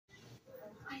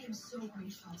am so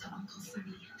grateful to Uncle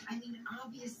Sonny. I mean,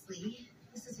 obviously,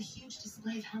 this is a huge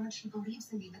display of how much he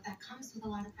believes in me, but that comes with a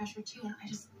lot of pressure, too, and I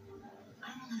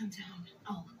don't let him down.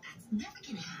 Oh, that's never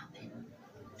gonna happen.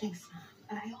 Thanks, Mom.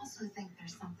 But I also think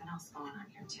there's something else going on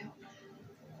here, too.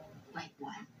 Like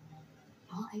what?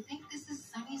 Well, I think this is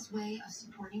Sonny's way of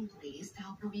supporting Blaze to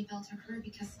help her rebuild her career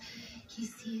because he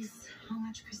sees how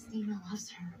much Christina loves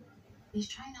her. He's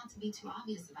trying not to be too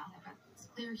obvious about it, but it's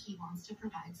clear he wants to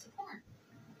provide support.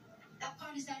 That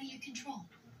part is out of your control.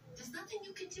 There's nothing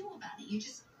you can do about it. You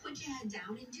just put your head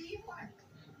down and do your work.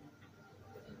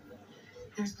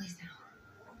 There's Blaze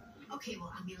now. Okay,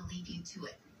 well, I'm gonna leave you to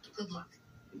it. Good luck.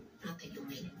 Not that you'll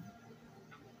need it.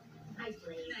 Hi,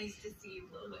 Blaze. Nice to see you,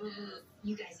 Lois.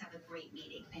 You guys have a great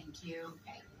meeting. Thank you.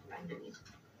 Okay, bye, Minnie.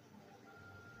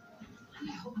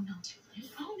 I hope I'm not too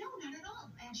late. Oh, no, not at all.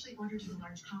 I actually ordered you a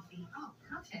large coffee. Oh,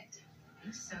 perfect.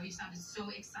 So you sounded so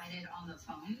excited on the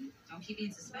phone. Don't keep me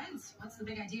in suspense. What's the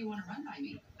big idea you want to run by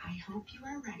me? I hope you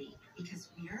are ready, because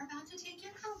we are about to take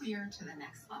your career to the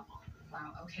next level.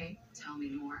 Wow, okay. Tell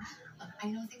me more. Look, I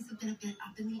know things have been a bit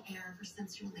up in the air ever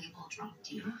since your label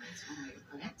dropped you. That's one way to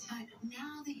put it. But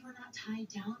now that you are not tied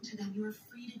down to them, you are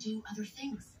free to do other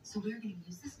things. So we're going to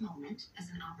use this moment as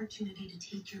an opportunity to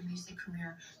take your music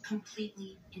career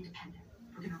completely independent.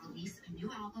 We're going to release a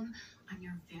new album on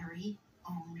your very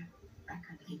own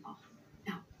record label.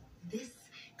 Now, this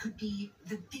could be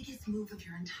the biggest move of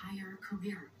your entire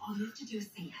career. All you have to do is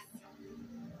say yes.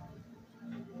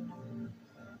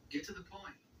 Get to the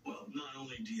point. Well, not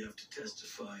only do you have to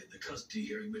testify in the custody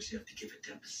hearing, but you have to give a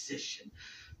deposition.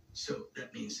 So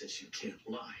that means that you can't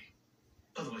lie.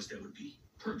 Otherwise, that would be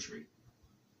perjury.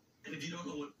 And if you don't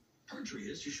know what perjury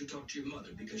is, you should talk to your mother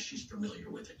because she's familiar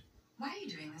with it. Why are you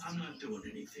doing this I'm not doing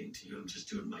anything to you. I'm just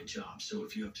doing my job. So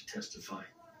if you have to testify,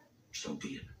 so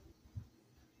be it.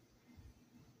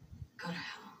 Go to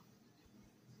hell.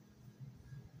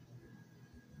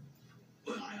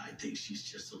 Well, I think she's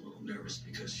just a little nervous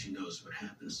because she knows what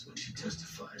happens when she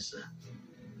testifies.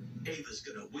 Ava's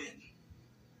gonna win.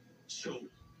 So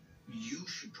you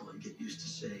should probably get used to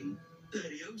saying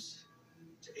adios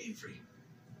to Avery.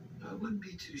 I wouldn't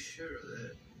be too sure of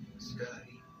that,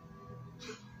 Scotty.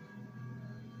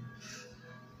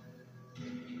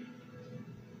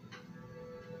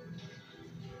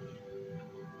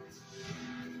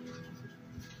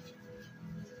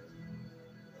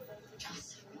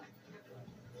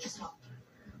 Guess what?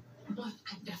 What?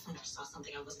 I definitely just saw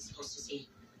something I wasn't supposed to see.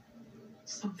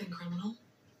 Something criminal?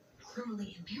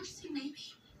 Criminally embarrassing,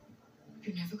 maybe?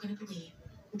 You're never gonna believe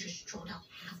who just strolled out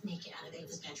half naked out of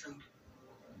Ava's bedroom.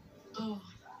 Oh,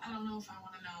 I don't know if I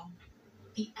want to know.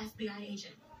 The FBI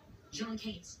agent, John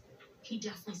Cates. He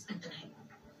definitely spent the night.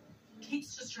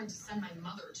 Kate's just trying to send my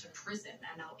mother to prison,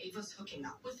 and now Ava's hooking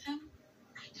up with him?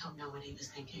 I don't know what Ava's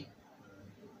thinking.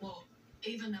 Well,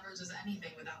 Ava never does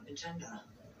anything without an agenda.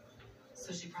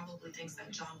 So she probably thinks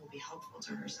that John will be helpful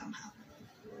to her somehow.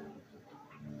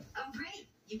 Oh, great.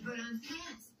 You put on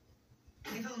pants.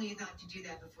 If only you thought to do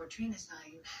that before Trina saw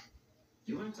you.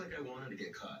 You act like I wanted to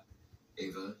get caught.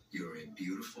 Ava, you're a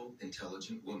beautiful,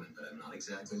 intelligent woman, but I'm not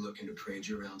exactly looking to parade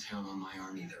you around town on my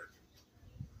arm either.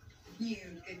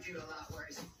 You could do a lot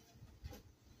worse.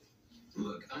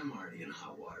 Look, I'm already in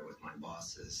hot water with my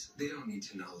bosses. They don't need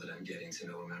to know that I'm getting to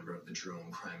know a member of the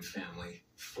Jerome crime family,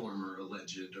 former,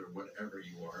 alleged, or whatever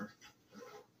you are.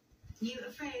 You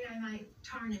afraid I might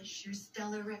tarnish your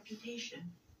stellar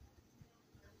reputation?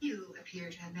 You appear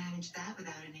to have managed that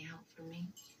without any help from me.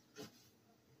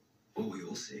 Well, we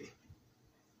will see.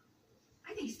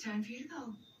 I think it's time for you to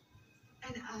go.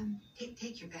 And,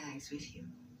 take your bags with you.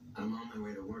 I'm on my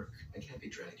way to work. I can't be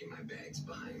dragging my bags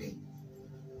behind me.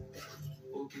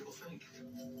 What will people think?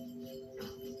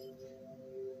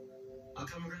 I'll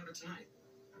come and grab it tonight.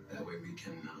 That way we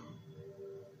can,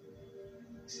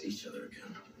 see each other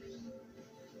again.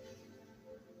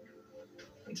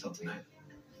 Until tonight.